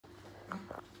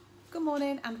Good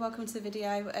morning and welcome to the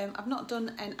video. I've not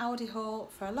done an Aldi haul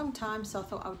for a long time, so I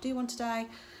thought I would do one today.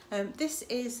 This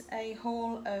is a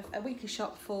haul of a weekly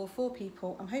shop for 4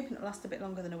 people. I'm hoping it'll last a bit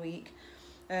longer than a week.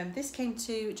 This came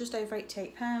to just over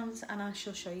 £88 and I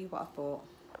shall show you what I've bought.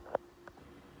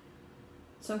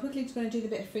 So I'm quickly just going to do the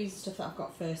bit of freezer stuff that I've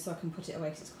got first so I can put it away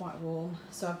because it's quite warm.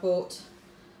 So I bought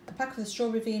a pack of the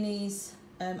strawberry Viennese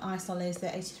ice lollies,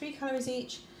 they're 83 calories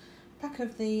each. A pack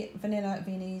of the vanilla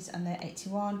Viennese and they're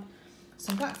 81.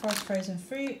 Some Black Forest frozen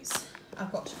fruits.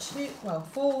 I've got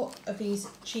 4 of these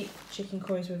cheap chicken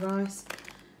curries with rice,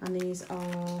 and these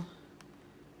are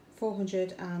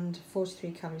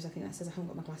 443 calories. I think that says. I haven't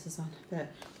got my glasses on, but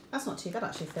that's not too bad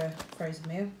actually for a frozen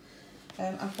meal.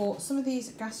 I've bought some of these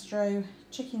gastro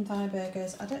chicken thigh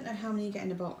burgers. I don't know how many you get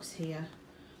in a box here,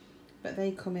 but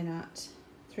they come in at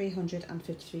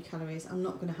 353 calories. I'm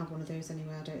not going to have one of those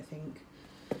anyway, I don't think,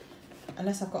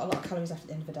 unless I've got a lot of calories left at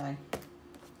the end of the day.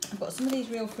 I've got some of these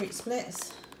real fruit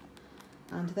splits,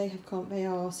 and they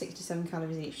are 67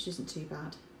 calories each, which isn't too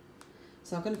bad.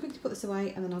 So I'm going to quickly put this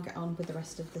away and then I'll get on with the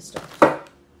rest of the stuff.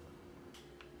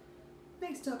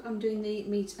 Next up, I'm doing the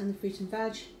meat and the fruit and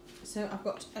veg. So I've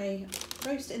got a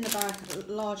roast in the bag,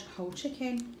 large whole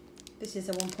chicken. This is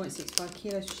a 1.65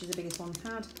 kilos, which is the biggest one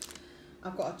I've had.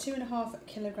 I've got a 2.5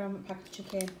 kilogram pack of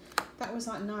chicken. That was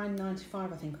like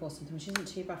 £9.95 I think, or something, which isn't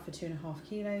too bad for 2.5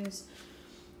 kilos.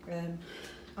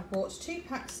 I bought 2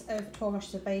 packs of 12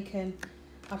 rashers of bacon.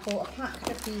 I bought a pack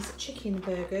of these chicken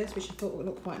burgers, which I thought would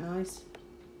look quite nice.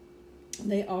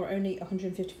 They are only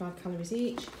 155 calories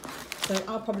each, so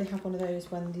I'll probably have one of those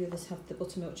when the others have the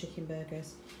buttermilk chicken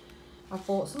burgers. I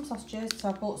bought some sausages, so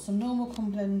I bought some normal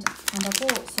Cumberland, and I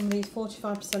bought some of these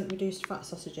 45% reduced fat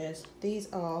sausages.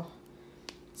 These are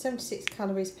 76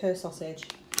 calories per sausage.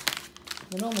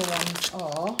 The normal ones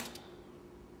are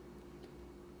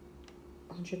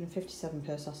 157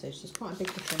 per sausage, so there's quite a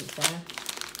big difference there.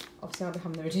 Obviously I'll be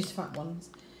having the reduced fat ones.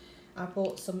 I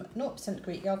bought some 0%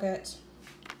 Greek yoghurt,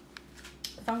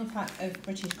 a family pack of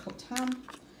British cooked ham,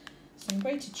 some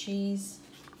grated cheese,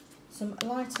 some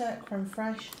lighter creme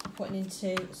fraiche I'm putting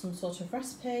into some sort of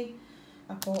recipe.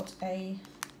 I bought a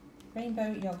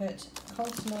rainbow yoghurt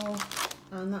coleslaw,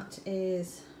 and that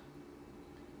is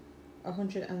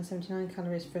 179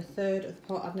 calories for a third of the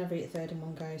pot. I'd never eat a third in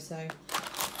one go, so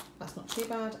that's not too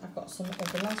bad. I've got some of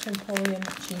the lighter Emporium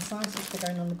cheese slices for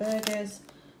going on the burgers.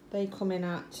 They come in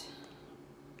at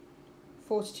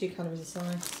 42 calories a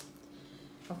slice.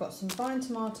 I've got some vine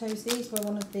tomatoes. These were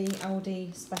one of the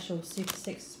Aldi special Super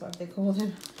 6s, whatever they call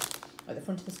them, at the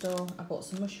front of the store. I bought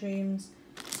some mushrooms,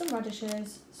 some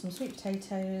radishes, some sweet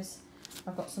potatoes.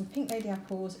 I've got some pink lady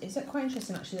apples. It's quite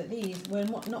interesting actually that these were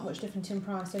not much different in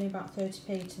price, only about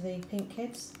 30p to the pink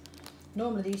kids.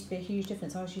 Normally there used to be a huge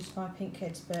difference. I always used to buy pink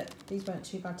kids, but these weren't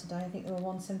too bad today. I think they were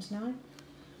 £1.79.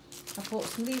 I bought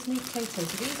some of these new potatoes.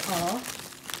 So these are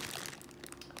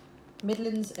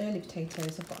Midlands early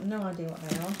potatoes. I've got no idea what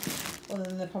they are, other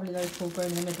than they're probably local, grown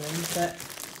in the Midlands, but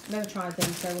never tried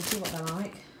them, so we'll see what they're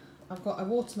like. I've got a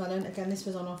watermelon. Again, this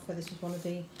was on offer. This was one of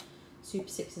the Super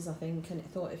 6s, I think, and I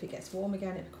thought if it gets warm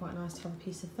again, it'd be quite nice to have a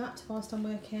piece of that whilst I'm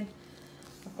working.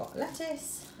 I've got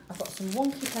lettuce. I've got some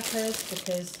wonky peppers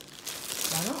because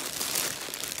why not?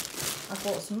 I've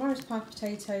bought some Morris Pie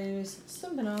potatoes,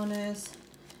 some bananas,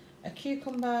 a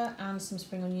cucumber and some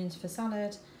spring onions for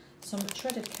salad, some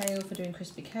shredded kale for doing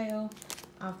crispy kale.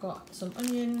 I've got some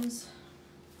onions,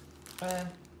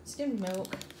 skimmed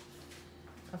milk.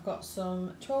 I've got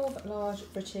some 12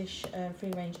 large British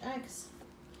free-range eggs.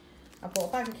 I bought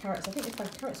a bag of carrots. I think this bag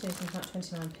of carrots only comes out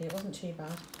 29p. It wasn't too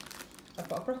bad. I've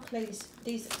got a broccoli.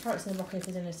 These carrots and the broccoli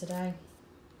for dinner today.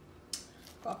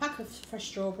 Got a pack of fresh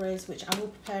strawberries, which I will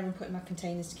prepare and put in my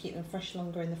containers to keep them fresh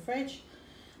longer in the fridge.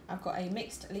 I've got a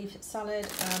mixed leaf salad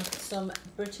and some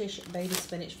British baby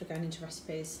spinach for going into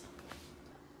recipes.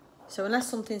 So unless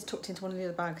something's tucked into one of the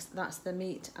other bags, that's the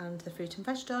meat and the fruit and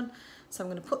veg done. So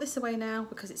I'm going to put this away now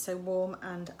because it's so warm,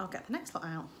 and I'll get the next lot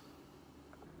out.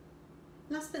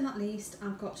 Last but not least,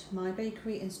 I've got my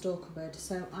bakery in store cupboard.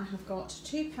 So I have got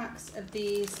 2 packs of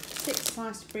these 6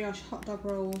 sliced brioche hot dog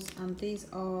rolls, and these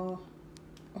are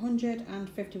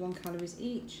 151 calories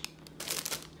each.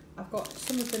 I've got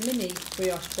some of the mini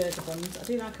brioche burger buns. I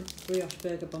do like a brioche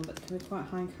burger bun, but they can be quite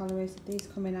high in calories. These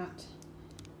come in at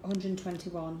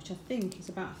 121, which I think is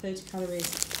about 30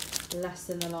 calories less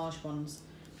than the large ones.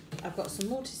 I've got some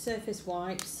multi-surface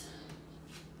wipes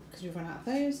because we've run out of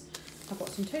those. I've got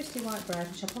some toasty white bread,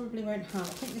 which I probably won't have.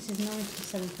 I think this is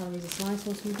 97 calories a slice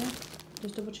or something.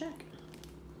 Just double check.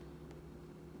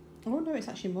 Oh no, it's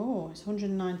actually more. It's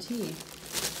 119.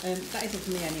 That isn't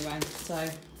for me anyway, so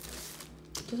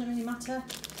it doesn't really matter.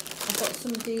 I've got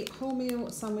some of the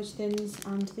wholemeal sandwich thins,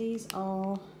 and these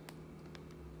are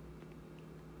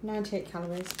 98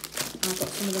 calories. And I've got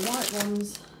some of the white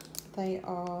ones, they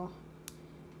are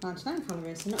 99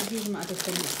 calories, so not a huge amount of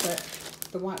difference,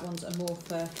 but the white ones are more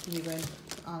for you and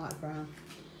I like brown.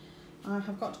 I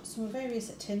have got some various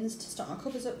tins to stock my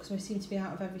cupboards up because we seem to be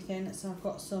out of everything. So I've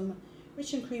got some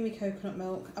rich and creamy coconut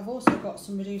milk. I've also got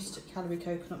some reduced calorie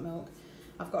coconut milk.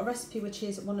 I've got a recipe which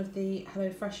is one of the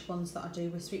HelloFresh ones that I do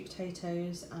with sweet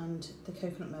potatoes and the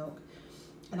coconut milk.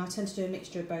 And I tend to do a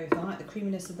mixture of both. I like the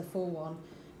creaminess of the full one,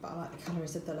 but I like the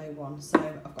calories of the low one. So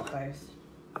I've got both.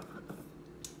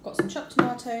 I've got some chopped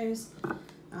tomatoes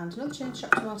and another tin of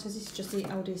chopped tomatoes. This is just the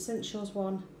Aldi Essentials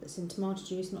one that's in tomato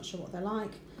juice. Not sure what they're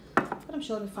like, but I'm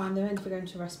sure they'll be fine. They're meant for going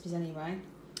to recipes anyway.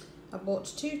 I bought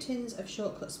 2 tins of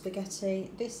shortcut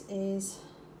spaghetti. This is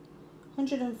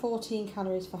 114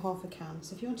 calories for half a can.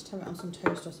 So if you want to tow it on some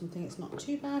toast or something, it's not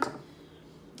too bad.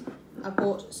 I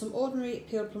bought some ordinary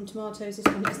peeled plum tomatoes. This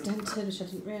one is dented, which I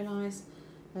didn't realise.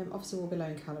 Obviously will be low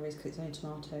in calories because it's only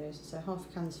tomatoes. So half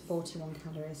a can's 41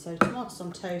 calories. So tomatoes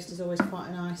on toast is always quite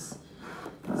a nice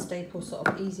staple sort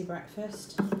of easy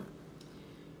breakfast.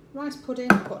 Rice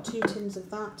pudding, I've got 2 tins of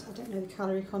that. I don't know the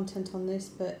calorie content on this,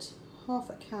 but half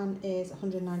a can is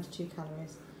 192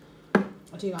 calories.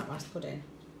 I do like rice pudding.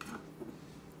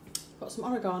 Got some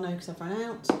oregano because I've run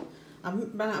out. I've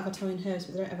run out of Italian herbs,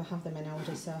 but they don't ever have them in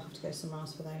Aldi, so I'll have to go somewhere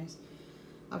else for those.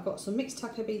 I've got some mixed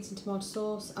taco beans and tomato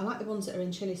sauce. I like the ones that are in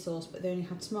chilli sauce, but they only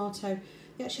had tomato.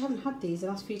 They actually haven't had these the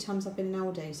last few times I've been in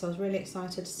Aldi, so I was really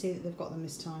excited to see that they've got them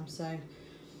this time. So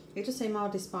it does say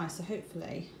mildly spiced, so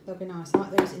hopefully they'll be nice. I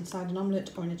like those inside an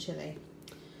omelette or in a chilli.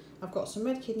 I've got some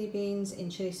red kidney beans in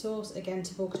chilli sauce, again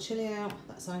to bulk a chilli out,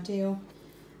 that's ideal.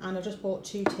 And I've just bought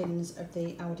 2 tins of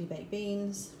the Aldi baked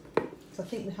beans, because I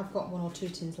think we have got 1 or 2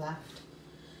 tins left.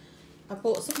 I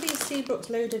bought some of these Seabrook's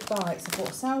loaded bites. I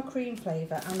bought sour cream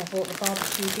flavour and I bought the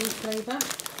barbecue beef flavour.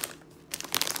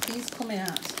 These come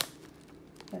out,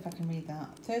 I don't know if I can read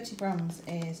that, 30 grams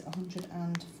is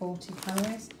 140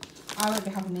 calories. I won't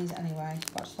be having these anyway,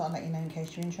 but I just thought I'd let you know in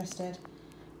case you're interested.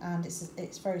 And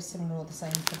it's very similar or the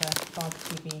same for the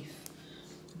barbecue beef.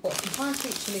 I bought some fine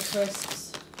sweet chilli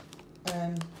crisps,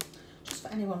 just for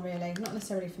anyone really, not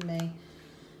necessarily for me.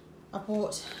 I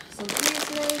bought some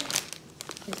muesli.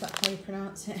 Is that how you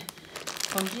pronounce it?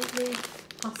 Congealy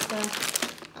pasta.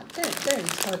 Don't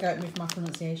have a go at me for my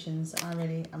pronunciations. I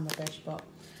really am rubbish, but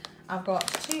I've got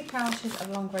 2 pouches of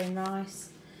long grain rice.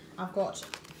 I've got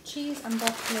cheese and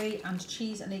broccoli and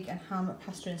cheese and egg and ham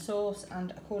pasta and sauce,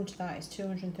 and according to that it's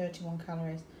 231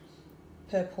 calories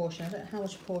per portion. I don't know how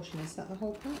much a portion is. Is that the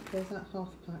whole pack or is that half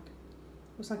a pack?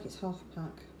 Looks like it's half a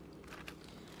pack.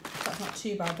 That's not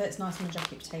too bad, but it's nice on a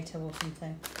jacket potato or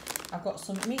something. I've got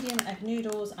some medium egg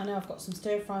noodles. I know I've got some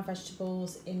stir-fry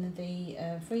vegetables in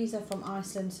the freezer from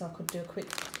Iceland, so I could do a quick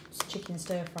chicken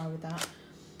stir-fry with that.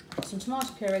 I've got some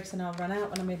tomato puree because I know I've run out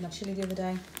when I made my chilli the other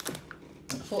day.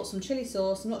 I bought some chilli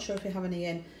sauce. I'm not sure if we have any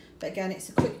in, but again, it's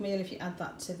a quick meal if you add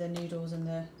that to the noodles and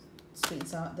the sweet and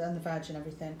sour and the veg and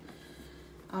everything.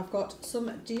 I've got some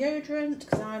deodorant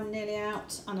because I'm nearly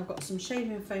out, and I've got some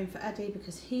shaving foam for Eddie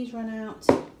because he's run out.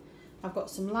 I've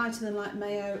got some lighter than light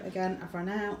mayo, again I've run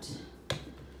out,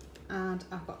 and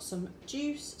I've got some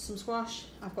juice, some squash,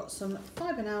 I've got some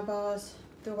fibre now bars.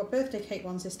 They've got birthday cake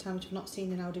ones this time which I've not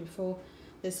seen in Aldi before.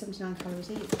 There's 79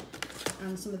 calories each,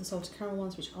 and some of the salted caramel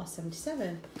ones which are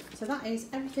 77. So that is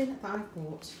everything that I've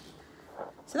bought.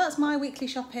 So that's my weekly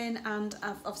shopping, and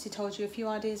I've obviously told you a few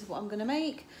ideas of what I'm going to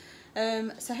make.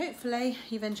 So hopefully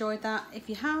you've enjoyed that. If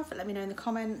you have, let me know in the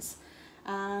comments.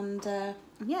 And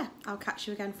yeah, I'll catch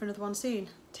you again for another one soon.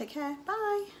 Take care,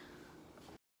 bye.